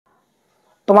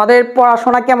তোমাদের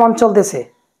পড়াশোনা কেমন চলতেছে?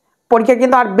 পরীক্ষা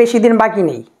কিন্তু আর বেশি দিন বাকি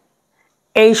নেই।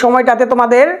 এই সময়টাতে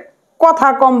তোমাদের কথা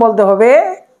কম বলতে হবে,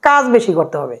 কাজ বেশি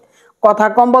করতে হবে। কথা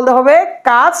কম বলতে হবে,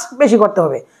 কাজ বেশি করতে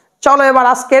হবে। চলো এবার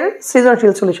আজকের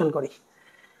সৃজনশীল সলিউশন করি।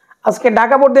 আজকে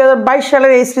ঢাকা বোর্ড 2022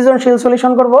 সালের এই সৃজনশীল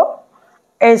সলিউশন করব।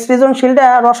 এই সৃজনশীলটা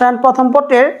রসায়ন প্রথম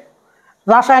পত্রের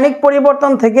রাসায়নিক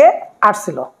পরিবর্তন থেকে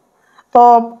আসছিল। তো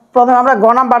প্রথমে আমরা গ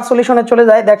নাম্বার সলিউশনে চলে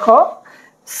যাই। দেখো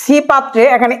সি পাত্রে,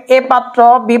 এখানে এ পাত্র,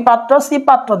 বি পাত্র, সি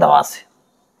পাত্র দেওয়া আছে।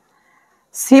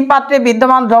 সি পাত্রে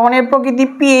বিদ্যমান দ্রবণের প্রকৃতি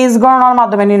পিএইচ গণনার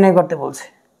মাধ্যমে নির্ণয় করতে বলছে।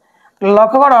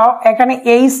 লক্ষ্য করো এখানে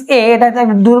এইচ এ এটা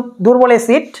একটা দুর্বল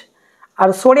অ্যাসিড, আর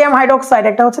সোডিয়াম হাইড্রোক্সাইড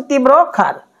একটা হচ্ছে তীব্র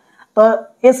ক্ষার। তো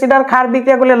অ্যাসিড আর ক্ষার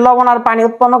বিক্রিয়া করলে লবণ আর পানি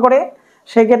উৎপন্ন করে।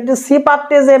 সেক্ষেত্রে সি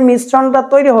পাত্রে যে মিশ্রণটা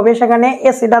তৈরি হবে সেখানে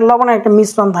অ্যাসিড আর লবণের একটা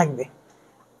মিশ্রণ থাকবে।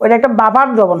 ওইটা একটা বাফার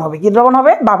দ্রবণ হবে। কি দ্রবণ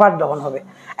হবে? বাফার দ্রবণ হবে।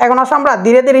 এখন আসলে আমরা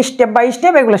ধীরে ধীরে স্টেপ বাই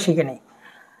স্টেপ এগুলো শিখে নিই।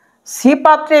 সি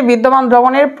পাত্রে বিদ্যমান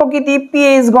দ্রবণের প্রকৃতি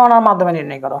পিএইচ গণনার মাধ্যমে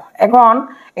নির্ণয় করো। এখন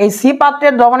এই সি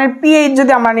পাত্রের দ্রবণের পিএইচ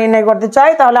যদি আমরা নির্ণয় করতে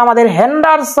চাই তাহলে আমাদের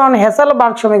হেন্ডারসন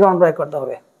হেসেলবার্গ সমীকরণ প্রয়োগ করতে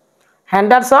হবে।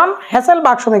 হেন্ডারসন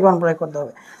হেসেলবার্গ সমীকরণ প্রয়োগ করতে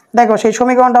হবে। দেখো সেই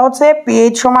সমীকরণটা হচ্ছে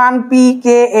পিএইচ সমান পি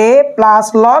কে এ প্লাস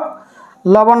লগ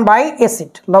লবণ বাই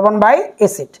অ্যাসিড, লবণ বাই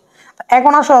অ্যাসিড।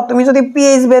 এখন আসো তুমি যদি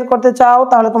পিএইচ বের করতে চাও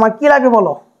তাহলে তোমার কি লাগবে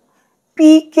বলো? পি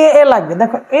কে এ লাগবে।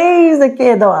 দেখো এই যে কে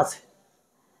দেওয়া আছে,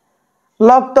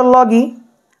 লগ তো লগই,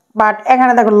 বাট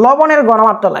এখানে দেখো লবণের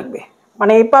ঘনমাত্রা লাগবে।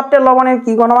 মানে এই পাত্রের লবণের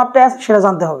কি ঘনমাত্রা আছে সেটা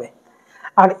জানতে হবে,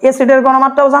 আর অ্যাসিডের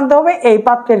ঘনমাত্রাও জানতে হবে এই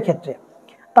পাত্রের ক্ষেত্রে।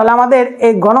 তাহলে আমাদের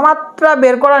এই ঘনমাত্রা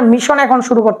বের করার মিশন এখন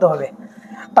শুরু করতে হবে।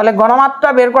 তাহলে ঘনমাত্রা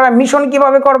বের করার মিশন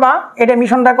কিভাবে করবা? এটা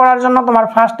মিশনটা করার জন্য তোমার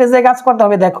ফার্স্টে যে কাজ করতে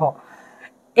হবে, দেখো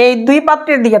এই দুই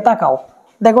পাত্রের দিকে তাকাও,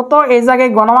 দেখো তো এই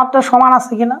জায়গায় ঘনমাত্রা সমান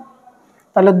আছে কিনা।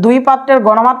 তাহলে দুই পাত্রের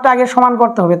ঘনমাত্রা আগে সমান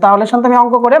করতে হবে, তাহলে তুমি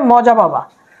অঙ্ক করে মজা পাবা।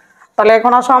 তাহলে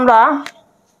এখন আসো আমরা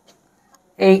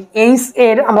এই এইচ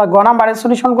এর আমরা গ নাম্বারের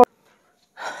সলিউশন করব।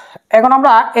 এখন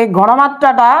আমরা এই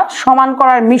ঘনমাত্রাটা সমান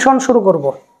করার মিশন শুরু করব।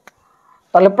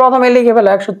 তাহলে প্রথমে লিখে ফেলো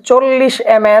 140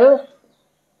 ml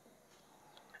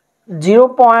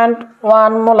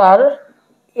 0.1 মোলার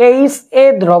এইচ এ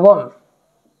দ্রবণ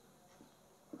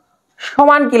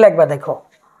সমান কি লাগবে? দেখো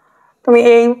তুমি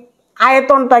এই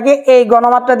আয়তনটাকে এই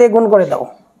ঘনমাত্রা দিয়ে গুণ করে দাও।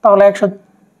 তাহলে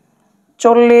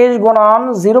 140 গুণন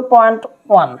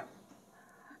 0.1,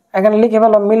 এখানে লিখে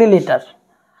ফেলো মিলিলিটার,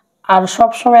 আর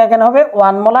সবসময় এখানে হবে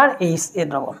 1 মোলার এইচ এ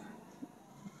দ্রবণ।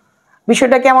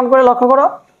 বিষয়টা কেমন করে লক্ষ্য করো,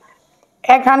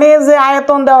 এখানে যে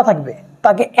আয়তন দেওয়া থাকবে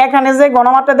তাকে এখানে যে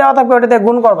ঘনমাত্রা দেওয়া থাকবে ওটা দিয়ে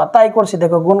গুণ করবা। তাই করছি,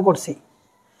 দেখো গুণ করছি।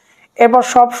 এরপর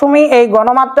সবসময় এই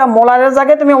ঘনমাত্রা মোলারের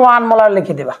জায়গায় তুমি 1 মোলার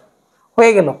লিখে দেবা,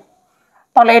 হয়ে গেল।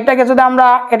 তাহলে এটাকে যদি আমরা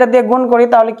এটা দিয়ে গুণ করি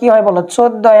তাহলে কি হয় বলো?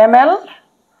 14 ml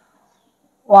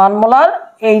 1 মোলার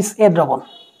এইচ এ দ্রবণ।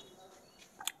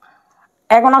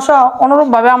 এখন আসো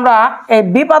অনুরূপভাবে আমরা এই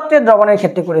বি পাত্রের দ্রবণের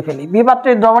ক্ষেত্রে করে ফেলি। বি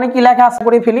পাত্রের দ্রবণে কি লেখা আছে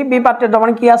করে ফেলি। বি পাত্রের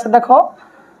দ্রবণে কি আছে দেখো,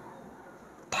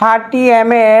 30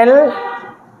 ml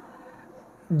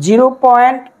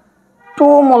 0.2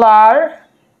 মোলার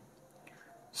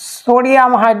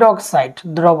সোডিয়াম হাইড্রোক্সাইড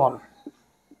দ্রবণ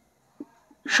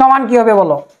সমান কি হবে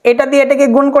বলো? এটা দিয়ে এটাকে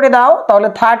গুণ করে দাও, তাহলে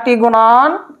 30 গুণন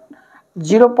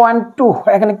 0.2,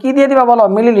 এখানে কি দিয়ে দিবা বলো?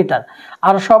 মিলিলিটার,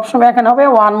 আর সবসময় এখানে হবে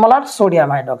 1 মোলার সোডিয়াম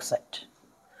হাইড্রোক্সাইড।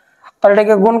 তাহলে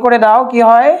এটাকে গুণ করে দাও, কি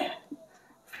হয়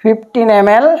 15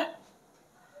 ml,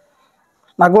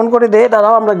 না গুণ করে দে,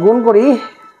 দাঁড়াও আমরা গুণ করি।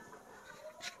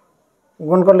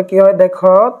 গুণ করলে কি হয়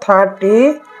দেখো, 30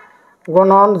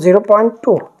 গুণন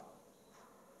 0.2,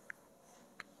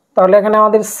 তাহলে এখানে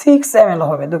আমাদের 6 ml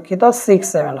হবে, দুঃখিত 6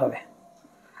 ml হবে।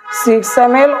 6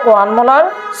 ml 1 মোলার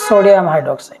সোডিয়াম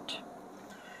হাইড্রোক্সাইড।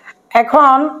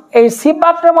 এখন এই সি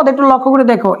পাত্রের মধ্যে একটু লক্ষ্য করে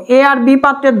দেখো, এ আর বি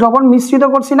পাত্রের দ্রবণ মিশ্রিত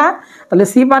করছি না? তাহলে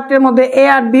সি পাত্রের মধ্যে এ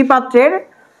আর বি পাত্রের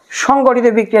সংগঠিত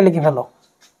বিক্রিয়া লিখে ফেলো।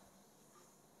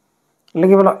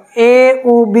 লিখে ফেলো এ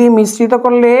ও বি মিশ্রিত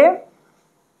করলে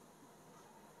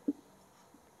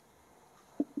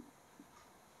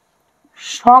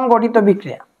সংগঠিত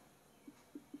বিক্রিয়া।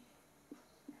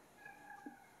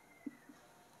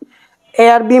 এ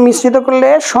আর বি মিশ্রিত করলে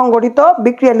সংগঠিত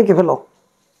বিক্রিয়া লিখে ফেলো।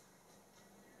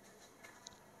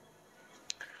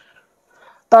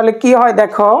 তাহলে কি হয়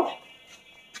দেখো,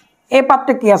 এ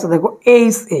পাত্রে কি আছে দেখো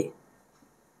এইচ এ,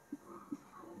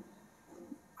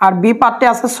 আর বি পাত্রে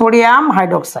আছে সোডিয়াম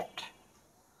হাইড্রোক্সাইড।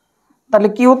 তাহলে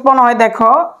কি উৎপন্ন হয়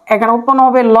দেখো, এখানে উৎপন্ন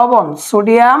হবে লবণ,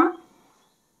 সোডিয়াম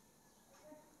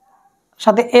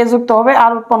সাথে এ যুক্ত হবে,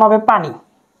 আর উৎপন্ন হবে পানি।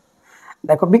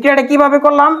 দেখো বিক্রিয়াটা কিভাবে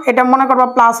করলাম, এটা মনে করবা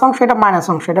প্লাস অংশ, এটা মাইনাস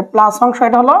অংশ, এটা প্লাস অংশ,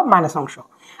 এটা হলো মাইনাস অংশ।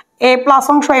 এ প্লাস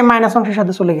অংশ এই মাইনাস অংশের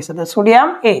সাথে চলে গেছে, সোডিয়াম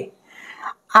এ।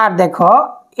 আর দেখো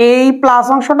এই প্লাস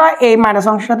অংশটা এই মাইনাস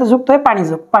অংশের সাথে যুক্ত হয়ে পানি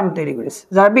তৈরি করেছে।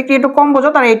 যারা বিক্রি একটু কম বোঝো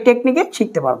তারা এই টেকনিকে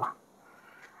শিখতে পারবা।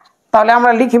 তাহলে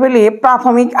আমরা লিখে ফেলি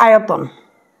প্রাথমিক আয়তন।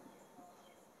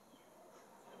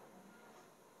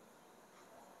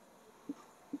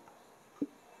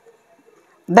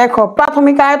 দেখো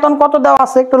প্রাথমিক আয়তন কত দেওয়া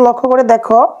আছে একটু লক্ষ্য করে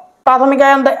দেখো। প্রাথমিক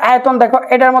আয়তন দেখো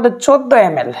এটার মধ্যে 14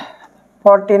 ml,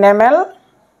 14 ml,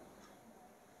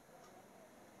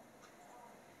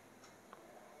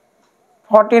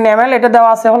 14 ml, এটা দেওয়া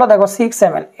আছে হলো দেখো 6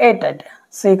 ml, এটা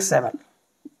 6 ml।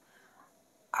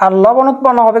 আর লবণ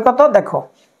উৎপন্ন হবে কত দেখো,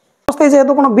 অবস্থায়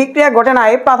যেহেতু কোনো বিক্রিয়া ঘটে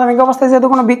নাই, প্রাথমিক অবস্থায় যেহেতু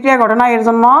কোনো বিক্রিয়া ঘটে না, এর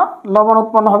জন্য লবণ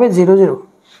উৎপন্ন হবে 0 0।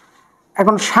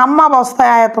 এখন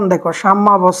সাম্যাবস্থায় আয়তন দেখো,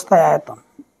 সাম্যাবস্থায় আয়তন,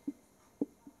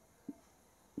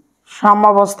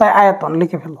 সাম্যাবস্থায় আয়তন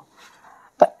লিখে ফেলো।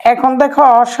 তো এখন দেখো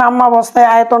সাম্যাবস্থায়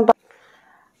আয়তনটা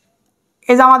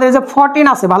এই যে আমাদের যে 14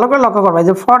 আছে, ভালো করে লক্ষ্য করবা,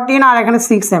 যে 14 আর এখানে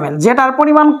 6 ml, যেটার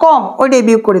পরিমাণ কম ওইটাই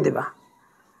বিয়োগ করে দেবা।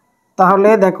 তাহলে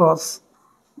দেখো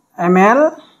ml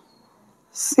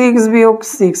 6 বিয়োগ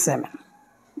 6 ml,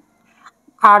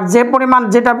 আর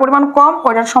যেটার পরিমাণ কম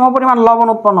ওইটার সমপরিমাণ লবণ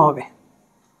উৎপন্ন হবে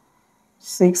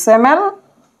 6 ml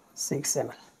 6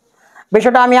 ml।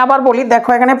 বিষয়টা আমি আবার বলি, দেখো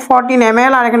এখানে 14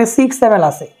 ml আর এখানে 6 ml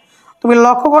আছে। তুমি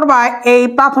লক্ষ্য করবা এই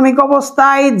প্রাথমিক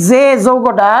অবস্থায় যে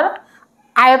যৌগটার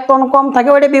আয়তন কম থাকে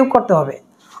ওইটা বিয়োগ করতে হবে।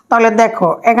 তাহলে দেখো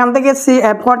এখান থেকে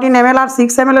 14 ml আর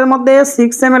 6 ml এর মধ্যে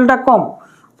 6 mlটা কম,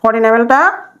 14 mlটা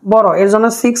বড়, এর জন্য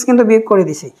 6 কিন্তু বিয়োগ করে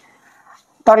দিছি।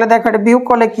 তাহলে দেখো এটা বিয়োগ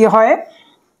করলে কি হয়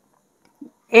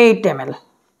 8 ml,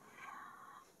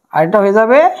 আর এটা হয়ে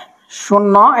যাবে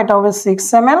 0, এটা হবে 6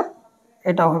 ml,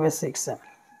 এটা হবে 6 ml।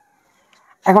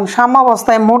 এখন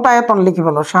সাম্যাবস্থায় মোট আয়তন লিখে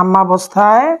ফেলো,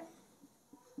 সাম্যাবস্থায়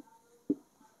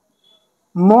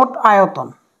মোট আয়তন।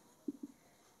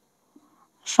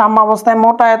 সাম্যাবস্থায়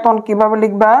মোট আয়তন কিভাবে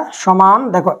লিখবা, সমান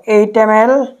দেখো 8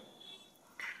 ml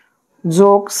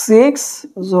যোগ 6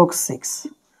 যোগ 6,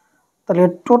 তাহলে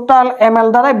টোটাল ml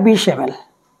দ্বারা 20 ml।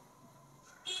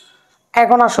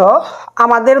 এখন আসো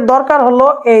আমাদের দরকার হলো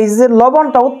এই যে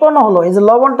লবণটা উৎপন্ন হলো, এই যে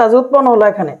লবণটা যে উৎপন্ন হলো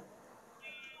এখানে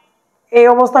এই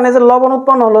অবস্থানে যে লবণ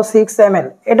উৎপন্ন হলো 6 ml,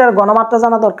 এটার ঘনমাত্রা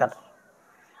জানা দরকার।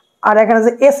 আর এখানে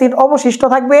যে অ্যাসিড অবশিষ্ট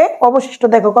থাকবে, অবশিষ্ট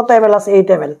দেখো কত ml আছে 8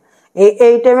 ml, এই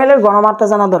 8 ml এর ঘনমাত্রা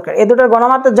জানা দরকার। এই দুটোর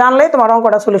ঘনমাত্রা জানলেই তোমার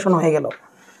অঙ্কটা সলিউশন হয়ে গেল।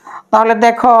 তাহলে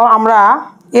দেখো আমরা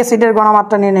অ্যাসিডের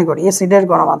ঘনমাত্রা নির্ণয় করি। অ্যাসিডের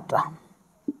ঘনমাত্রা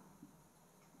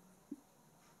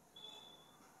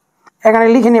এখানে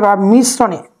লিখে নিবা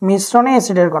মিশ্রণে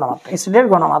অ্যাসিডের ঘনমাত্রা, অ্যাসিডের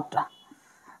ঘনমাত্রা।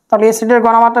 তাহলে অ্যাসিডের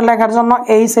ঘনমাত্রা লেখার জন্য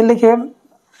এইচ লিখে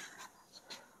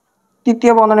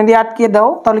তৃতীয় বন্ধনী দিয়ে আটকিয়ে দাও।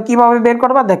 তাহলে কিভাবে বের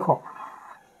করবা দেখো,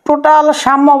 টোটাল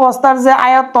সাম্যাবস্থার যে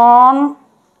আয়তন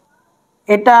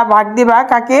এটা ভাগ দিবা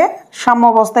কাকে,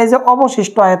 সাম্যাবস্থায় যে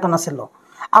অবশিষ্ট আয়তন ছিল।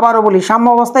 আবারও বলি,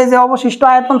 সাম্যাবস্থায় যে অবশিষ্ট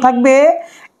আয়তন থাকবে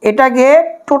এটাকে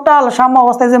টোটাল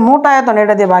সাম্যাবস্থায় যে মোট আয়তন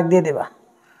এটা দিয়ে ভাগ দিয়ে দেবা।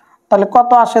 তাহলে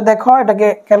কত আসে দেখো, এটাকে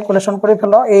ক্যালকুলেশন করে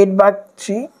ফেলো।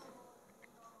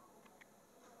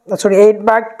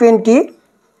 8/20,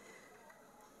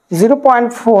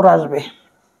 0.4 আসবে,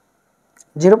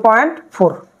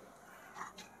 0.4।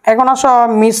 এখন আসো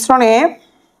মিশ্রণে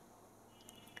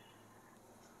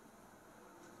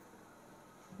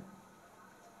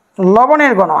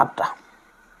লবণের ঘনমাত্রা।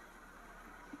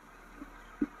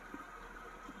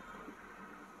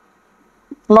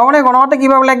 লবণের ঘনমাত্রা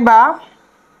কিভাবে লিখবা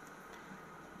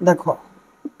দেখো,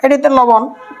 এটিতে লবণ,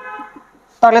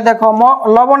 তাহলে দেখো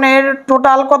লবণের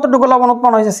টোটাল কতটুকু লবণ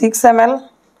উৎপন্ন হয়েছে 6 ml,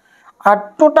 আর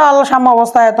টোটাল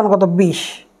সাম্যাবস্থা আয়তন কত 20।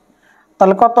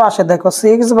 তাহলে কত আসে দেখো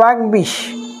 6/20,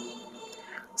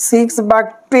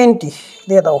 6/20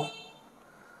 দিয়ে দাও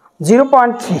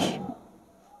 0.3,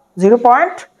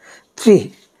 0.3।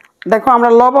 দেখো আমরা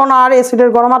লবণ আর অ্যাসিডের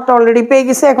ঘনমাত্রা অলরেডি পেয়ে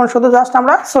গেছি, এখন শুধু জাস্ট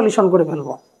আমরা সলিউশন করে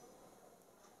ফেলবো।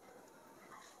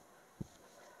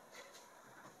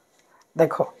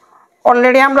 দেখো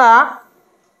অলরেডি আমরা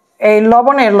এই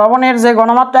লবণের যে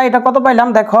ঘনমাত্রা এটা কত পাইলাম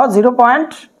দেখো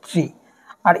 0.3,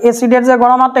 আর অ্যাসিডের যে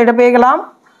ঘনমাত্রা এটা পেয়ে গেলাম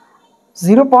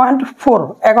 0.4।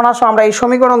 এখন আসো আমরা এই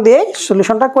সমীকরণ দিয়ে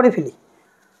সলিউশনটা করে ফেলি।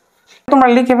 তোমরা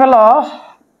লিখে ফেলো,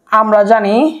 আমরা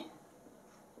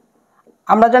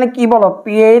জানি কি বলো,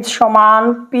 pH সমান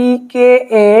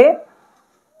pKa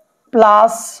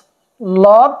প্লাস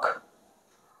লগ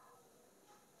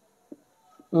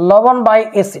লবণ বাই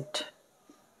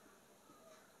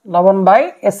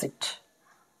অ্যাসিড,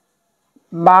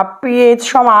 বা pH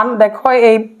সমান দেখো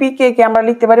এই pK কে আমরা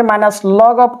লিখতে পারি minus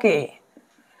log of Ka।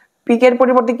 pK এর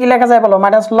পরিবর্তে কি লেখা যায় বলো,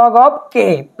 minus log of Ka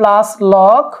plus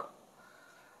log,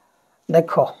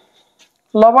 দেখো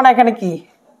লবণ এখানে কি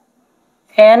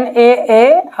Na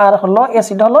আর হলো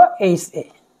অ্যাসিড হলো Ha।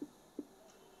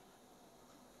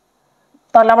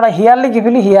 তাহলে আমরা হিয়ার লিখে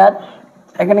ফেলি হিয়ার।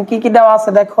 এখানে কি কি দেওয়া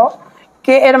আছে দেখো,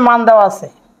 কে এর মান দেওয়া আছে,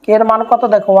 কে এর মান কত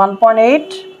দেখো 1.8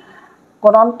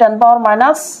 গুণন 10⁻⁵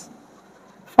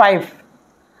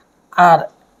 আর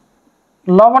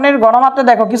লবণের ঘনমাত্রা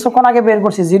দেখো কিছুক্ষণ আগে বের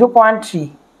করছি 0.3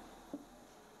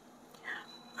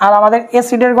 আর আমাদের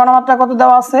অ্যাসিডের ঘনমাত্রা কত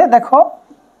দেওয়া আছে দেখো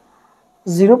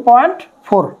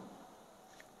 0.4।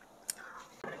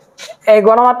 এই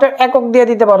ঘনমাত্রার একক দিয়ে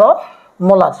দিতে পারো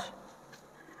মোলার।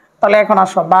 তাহলে এখন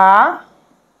আসো বা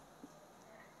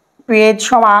পিএইচ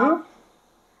সমান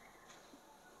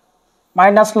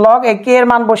মাইনাস লগ এ কে এর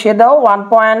মান বসিয়ে দাও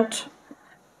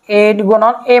 1.8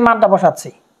 গুণন এই মানটা বসাচ্ছি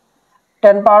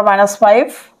 10⁻⁵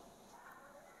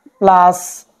 প্লাস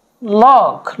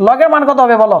লগের মান কত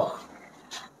হবে বলো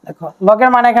দেখো, লগের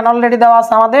মান এখানে অলরেডি দেওয়া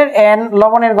আছে আমাদের এন,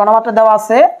 লবণের ঘনমাত্রা দেওয়া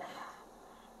আছে,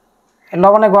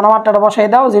 লবণের ঘনমাত্রাটা বসাই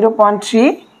দাও 0.3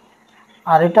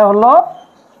 আর এটা হলো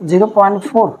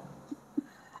 0.4।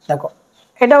 দেখো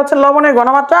এটা হচ্ছে লবণের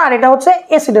ঘনমাত্রা আর এটা হচ্ছে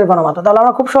অ্যাসিডের ঘনমাত্রা। তাহলে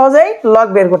আমরা খুব সহজেই লগ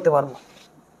বের করতে পারবো।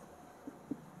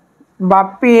 বা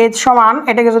পিএইচ সমান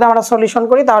এটাকে যদি আমরা সলিউশন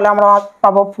করি তাহলে আমরা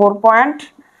পাবো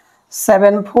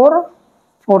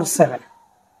 4.7447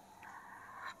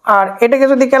 আর এটাকে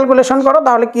যদি ক্যালকুলেশন করো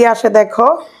তাহলে কি আসে দেখো,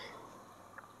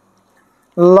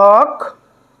 লগ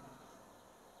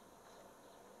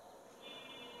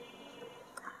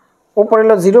উপরে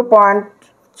হলো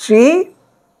 0.3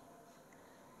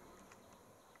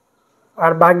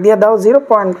 আর ভাগ দিয়ে দাও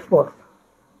 0.4।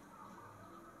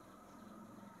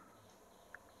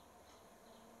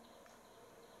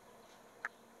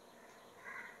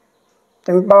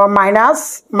 তুমি পাবা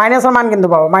মাইনাসের মান কিন্তু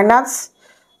পাবো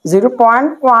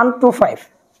 -0.125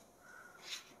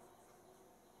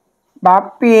 বা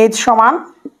পিএইচ সমান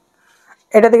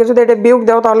এটা থেকে যদি এটা বিয়োগ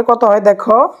দাও তাহলে কত হয়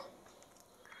দেখো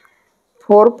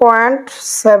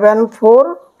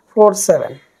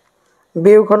 4.7447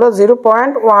 বিয়োগ হলো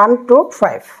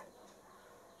 0.125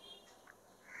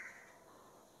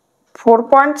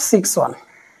 4.61।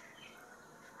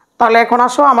 তাহলে এখন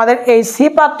আসো আমাদের এই সি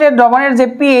পাত্রের দ্রবণের যে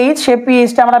পিএইচ সেই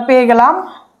পিএইচটা আমরা পেয়ে গেলাম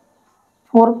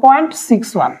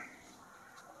 4.61।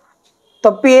 তো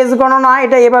পিএইচ গণনা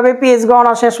এটা এভাবে পিএইচ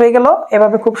গণনা শেষ হয়ে গেল।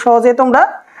 এভাবে খুব সহজেই তোমরা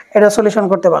এটা সলিউশন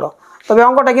করতে পারো। তবে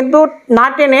অঙ্কটা কিন্তু না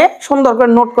টেনে সুন্দর করে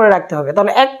নোট করে রাখতে হবে।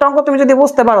 তাহলে একটা অঙ্ক তুমি যদি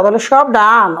বুঝতে পারো তাহলে সব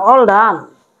ডান, অল ডান।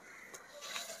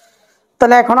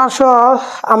 তাহলে এখন আসো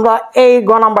আমরা এই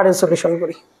গ নাম্বারের সলিউশন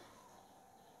করি।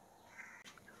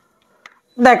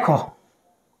 দেখো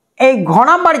এই ঘ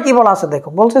নাম্বার কি বলা আছে দেখো,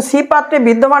 বলছে সি পাত্রে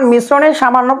বিদ্যমান মিশ্রণে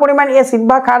সামান্য পরিমাণ অ্যাসিড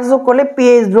বা ক্ষার যোগ করলে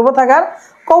পিএইচ ধ্রুব থাকার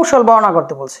কৌশল বর্ণনা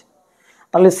করতে বলছে।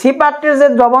 তাহলে সি পাত্রের যে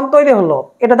দ্রবণ তৈরি হলো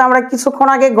এটাতে আমরা কিছুক্ষণ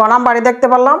আগে গ নাম্বারে দেখতে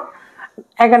পারলাম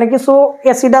এখানে কিছু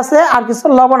অ্যাসিড আছে আর কিছু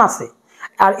লবণ আছে,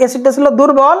 আর অ্যাসিডটা ছিল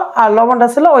দুর্বল আর লবণটা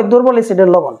ছিল ওই দুর্বল অ্যাসিডের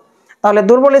লবণ। তাহলে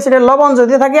দুর্বল অ্যাসিডের লবণ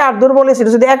যদি থাকে আর দুর্বল অ্যাসিড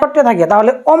যদি একত্রে থাকে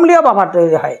তাহলে অম্লীয় বাফার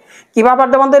তৈরি হয়। কি বাফার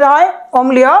দ্রবণ তৈরি হয়?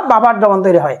 অম্লীয় বাফার দ্রবণ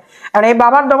তৈরি হয়। আর এই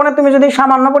বাফার দ্রবণে তুমি যদি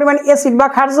সামান্য পরিমাণ অ্যাসিড বা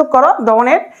ক্ষার যোগ করো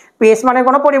দ্রবণের পিএইচ মানের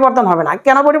কোনো পরিবর্তন হবে না।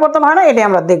 কেন পরিবর্তন হয় না এটাই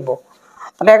আমরা দেখব।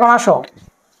 তাহলে এখন আসো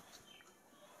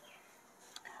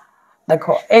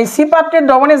দেখো এই সি পাত্রের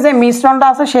দ্রবণের যে মিশ্রণটা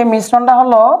আছে সেই মিশ্রণটা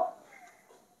হলো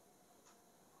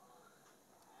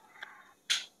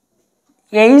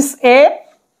HA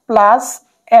প্লাস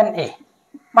Na,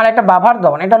 মানে একটা বাফার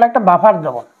দ্রবণ। এটা হলো একটা বাফার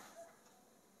দ্রবণ।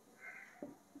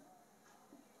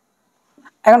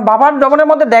 এখন বাফার দ্রবণের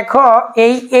মধ্যে দেখো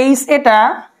এই এটা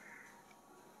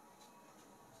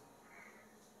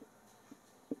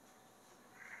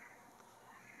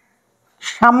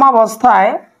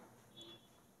সাম্যাবস্থায়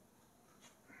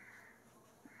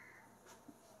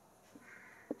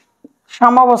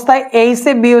H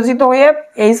এ বিয়োজিত হয়ে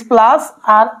H প্লাস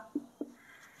আর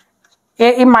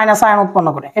মাইনাস আয়ন উৎপন্ন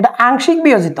করে। এটা আংশিক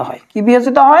বিয়োজিত হয়। কি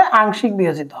বিয়োজিত হয়? আংশিক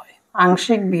বিয়োজিত হয়।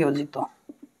 আংশিক বিয়োজিত।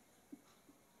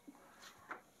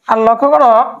 আর লক্ষ্য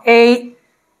করো এই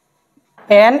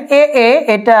NaA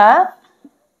এটা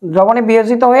দ্রবণে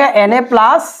বিয়োজিত হয়ে Na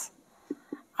plus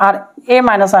R A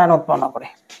minus ion উৎপন্ন করে।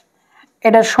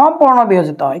 এটা সম্পূর্ণ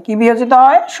বিয়োজিত হয়। কি বিয়োজিত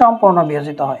হয়? সম্পূর্ণ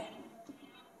বিয়োজিত হয়।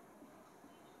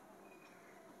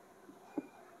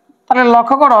 তাহলে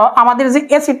লক্ষ্য করো আমাদের যে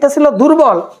অ্যাসিডটা ছিল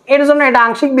দুর্বল এর জন্য এটা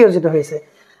আংশিক বিয়োজিত হয়েছে,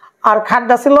 আর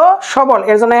ক্ষারটা ছিল সবল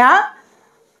এর জন্য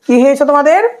কি হয়েছে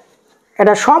তোমাদের?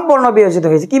 এটা সম্পূর্ণ বিয়োজিত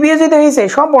হয়েছে। কি বিয়োজিত হয়েছে?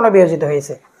 সম্পূর্ণ বিয়োজিত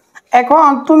হয়েছে। এখন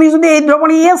তুমি যদি এই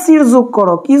দ্রবণে অ্যাসিড যোগ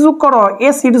করো, কি যোগ করো?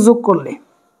 অ্যাসিড যোগ করলে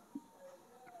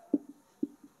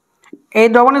এই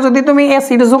দ্রবণে যদি তুমি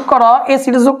অ্যাসিড যোগ করো,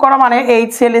 অ্যাসিড যোগ করা মানে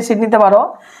HCl অ্যাসিড নিতে পারো।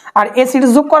 আর অ্যাসিড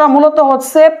যোগ করা মূলত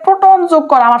হচ্ছে প্রোটন যোগ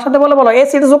করা। আমার সাথে বলো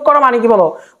অ্যাসিড যোগ করা মানে কি? বলো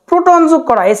প্রোটন যোগ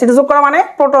করা। অ্যাসিড যোগ করা মানে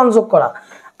প্রোটন যোগ করা।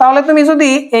 তাহলে তুমি যদি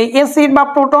এই অ্যাসিড বা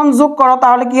প্রোটন যোগ করো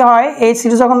তাহলে কি হয়, এই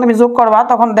সিরিজ যখন তুমি যোগ করবা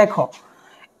তখন দেখো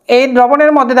এই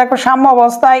দ্রবণের মধ্যে দেখো সাম্য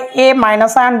অবস্থায় এ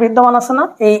মাইনাস আয়ন বিদ্যমান আছে না,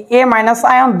 এই এ মাইনাস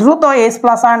আয়ন দ্রুত এইচ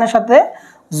প্লাস আয়নের সাথে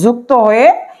যুক্ত হয়ে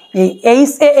এই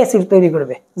এইচ এ অ্যাসিড তৈরি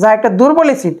করবে, যা একটা দুর্বল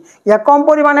অ্যাসিড, যা কম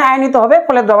পরিমাণে আয়নিত হবে,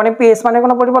 ফলে দ্রবণের পিএইচ মানে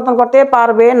কোনো পরিবর্তন করতে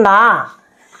পারবে না।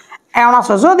 এমন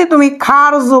আছে যদি তুমি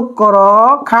ক্ষার যোগ করো,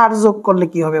 ক্ষার যোগ করলে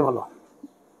কি হবে বলো?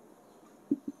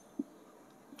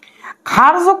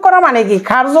 ক্ষার যোগ করা মানে কি?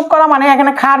 ক্ষার যোগ করা মানে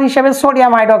এখানে ক্ষার হিসেবে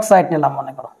সোডিয়াম হাইড্রোক্সাইড নিলাম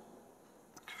মনে করো,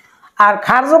 আর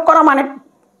ক্ষার যোগ করা মানে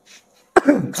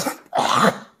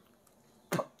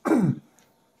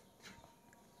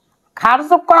ক্ষার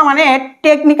যোগ করা মানে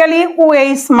টেকনিক্যালি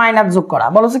OH মাইনাস যোগ করা।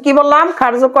 বলছো কি বললাম?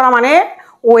 ক্ষার যোগ করা মানে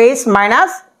OH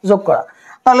মাইনাস যোগ করা।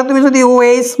 তাহলে তুমি যদি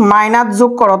OH মাইনাস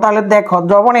যোগ করো তাহলে দেখো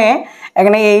দ্রবণে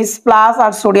এখানে H প্লাস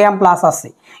আর সোডিয়াম প্লাস আছে,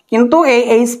 কিন্তু এই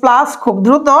H প্লাস খুব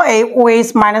দ্রুত এই OH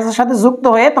মাইনাসের সাথে যুক্ত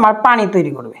হয়ে তোমার পানি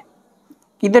তৈরি করবে।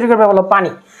 কি তৈরি করবে বলো?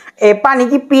 পানি। এই পানি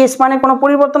কি পিএইচ মানে কোনো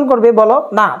পরিবর্তন করবে বলো?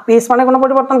 না, পিএইচ মানে কোনো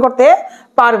পরিবর্তন করতে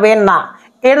পারবে না।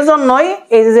 এর জন্যই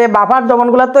এই যে বাফার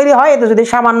দ্রবণগুলো তৈরি হয়, এতে যদি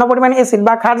সামান্য পরিমাণে অ্যাসিড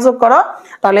বা ক্ষার যোগ করো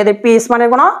তাহলে এদের পিএইচ মানে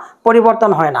কোনো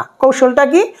পরিবর্তন হয় না। কৌশলটা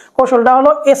কি? কৌশলটা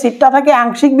হলো অ্যাসিডটা থাকে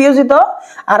আংশিক বিয়োজিত,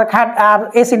 আর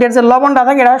অ্যাসিডের যে লবণটা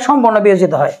থাকে এটা সম্পূর্ণ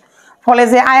বিয়োজিত হয়। ফলে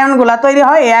যে আয়নগুলা তৈরি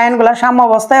হয় এই আয়নগুলা সাম্য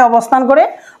অবস্থায় অবস্থান করে।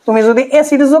 তুমি যদি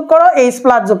অ্যাসিড যোগ করো, H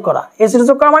প্লাস যোগ করা, অ্যাসিড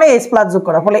যোগ করা মানে H প্লাস যোগ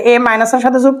করা, ফলে A মাইনাসের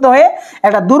সাথে যুক্ত হয়ে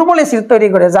একটা দুর্বল অ্যাসিড তৈরি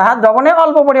করে, যাহা দ্রবণে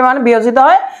অল্প পরিমাণ বিয়োজিত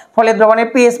হয়, ফলে দ্রবণের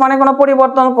পিএইচ মানে কোনো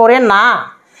পরিবর্তন করে না।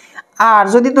 আর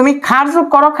যদি তুমি ক্ষার যোগ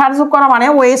করো, ক্ষার যোগ করা মানে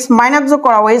OH মাইনাস যোগ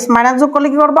করা, OH মাইনাস যোগ করলে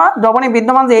কি করবা? দ্রবণে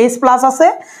বিদ্যমান যে H প্লাস আছে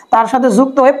তার সাথে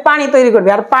যুক্ত হয়ে পানি তৈরি করবে।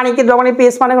 আর পানি কি দ্রবণের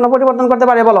পিএইচ মানে কোনো পরিবর্তন করতে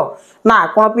পারে বলো? না,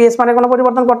 কোনো পিএইচ মানে কোনো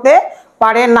পরিবর্তন করতে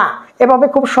পারে না। এভাবে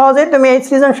খুব সহজেই তুমি এই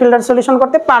সৃজনশীলটার সলিউশন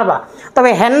করতে পারবা। তবে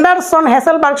হেন্ডারসন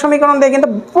হেসেলবার্গ সমীকরণ দিয়ে কিন্তু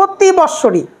প্রতি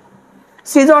বৎসরই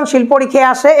সৃজনশীল পরীক্ষায়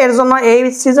আসে, এর জন্য এই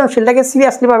সৃজনশীলটাকে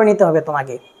সিরিয়াসলি ভাবে নিতে হবে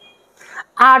তোমাকে।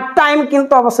 আর টাইম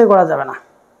কিন্তু অবশ্যই করা যাবে না।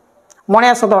 মনে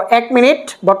আছে তো? 1 মিনিট,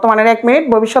 বর্তমানের 1 মিনিট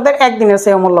ভবিষ্যতের একদিনের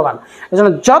চেয়ে মূল্যবান। এই জন্য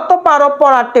যত পারো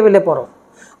পড়ার টেবিলে পড়ো।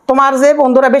 তোমার যে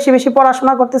বন্ধুরা বেশি বেশি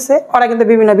পড়াশোনা করতেছে ওরা কিন্তু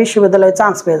বিভিন্ন বিশ্ববিদ্যালয়ে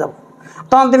চান্স পেয়ে যাবো,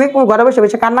 তখন তুমি ঘরে বসে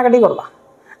বসে কান্নাকাটি করবা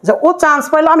যে ও চান্স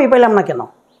পাইলো আমি পাইলাম না কেন।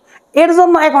 এর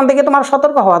জন্য এখন থেকে তোমার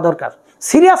সতর্ক হওয়া দরকার,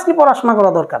 সিরিয়াসলি পড়াশোনা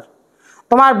করা দরকার।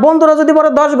 তোমার বন্ধুরা যদি পড়ো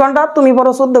 10 ঘন্টা, তুমি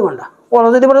পড়ো 14 ঘন্টা, ওরা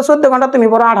যদি পড়ো 14 ঘন্টা, তুমি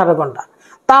পড়ো 18 ঘন্টা,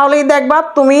 তাহলেই দেখবা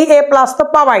তুমি A+ তো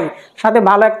পাবাই, সাথে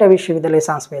ভালো একটা বিশ্ববিদ্যালয়ে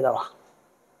চান্স পেয়ে যাওয়া।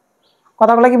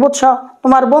 কথাগুলো কি বুঝছো?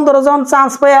 তোমার বন্ধুরা যখন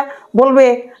চান্স পেয়ে বলবে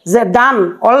যে ডান,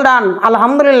 অল ডান,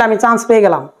 আলহামদুলিল্লাহ আমি চান্স পেয়ে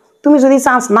গেলাম, তুমি যদি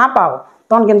চান্স না পাও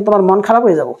তখন কিন্তু তোমার মন খারাপ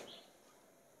হয়ে যাব।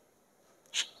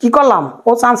 কি করলাম,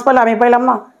 ও চান্স পাইলে আমি পাইলাম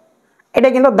না। এটা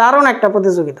কিন্তু দারুণ একটা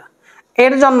প্রতিযোগিতা।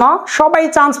 এর জন্য সবাই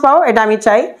চান্স পাও এটা আমি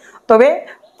চাই, তবে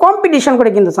কম্পিটিশন করে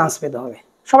কিন্তু চান্স পেতে হবে।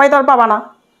 সবাই তো আর পাবা না,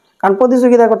 কারণ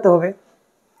প্রতিযোগিতা করতে হবে।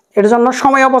 এর জন্য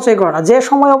সময় অপচয় করো না, যে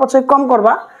সময় অপচয় কম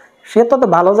করবা সে তো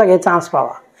ভালো জায়গায় চান্স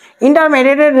পাওয়া।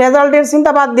 ইন্টারমিডিয়েটের রেজাল্টের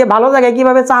চিন্তা বাদ দিয়ে ভালো জায়গায়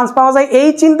কীভাবে চান্স পাওয়া যায় এই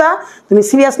চিন্তা তুমি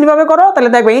সিরিয়াসলিভাবে করো, তাহলে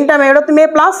দেখবে ইন্টারমিডিয়েটও তুমি A+,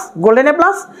 গোল্ডেন A+,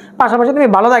 পাশাপাশি তুমি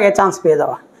ভালো জায়গায় চান্স পেয়ে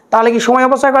যাওয়া। তাহলে কি সময়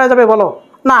অপচয় করা যাবে বলো?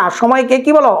 না, সময়কে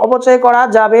কি বলো? অপচয় করা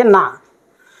যাবে না।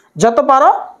 যত পারো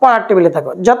পড়ার টেবিলে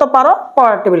থাকো, যত পারো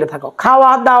পড়ার টেবিলে থাকো।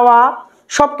 খাওয়া দাওয়া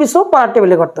সব কিছু পড়ার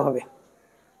টেবিলে করতে হবে।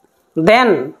 দেন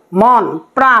মন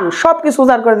প্রাণ সব কিছু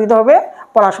উজাড় করে দিতে হবে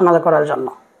পড়াশোনা করার জন্য।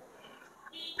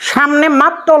 সামনে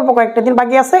মাত্র অল্প কয়েকটা দিন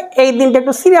বাকি আছে, এই দিনটা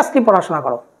একটু সিরিয়াসলি পড়াশোনা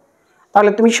করো, তাহলে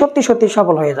তুমি সত্যি সত্যি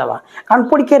সফল হয়ে যাবা। কারণ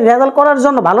পরীক্ষার রেজাল্ট করার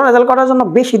জন্য, ভালো রেজাল্ট করার জন্য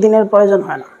বেশি দিনের প্রয়োজন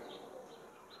হয় না।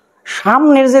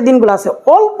 সামনের যে দিনগুলো আছে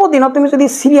অল্প দিনও তুমি যদি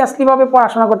সিরিয়াসলিভাবে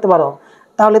পড়াশোনা করতে পারো,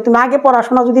 তাহলে তুমি আগে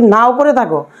পড়াশোনা যদি নাও করে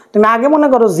থাকো, তুমি আগে মনে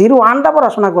করো 0-1টা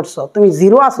পড়াশোনা করছো, তুমি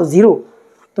 0 আছো 0,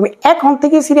 তুমি এখন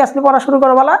থেকে সিরিয়াসলি পড়া শুরু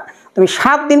করো বলা, তুমি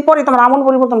 7 দিন পরে তোমার আমূল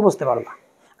পরিবর্তন বুঝতে পারবা।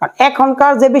 কারণ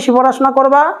এখনকার যে বেশি পড়াশোনা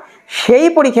করবা সেই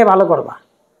পরীক্ষায় ভালো করবা,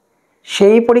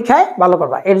 সেই পরীক্ষায় ভালো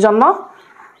করবা। এর জন্য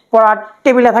পড়ার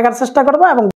টেবিলে থাকার চেষ্টা করবা এবং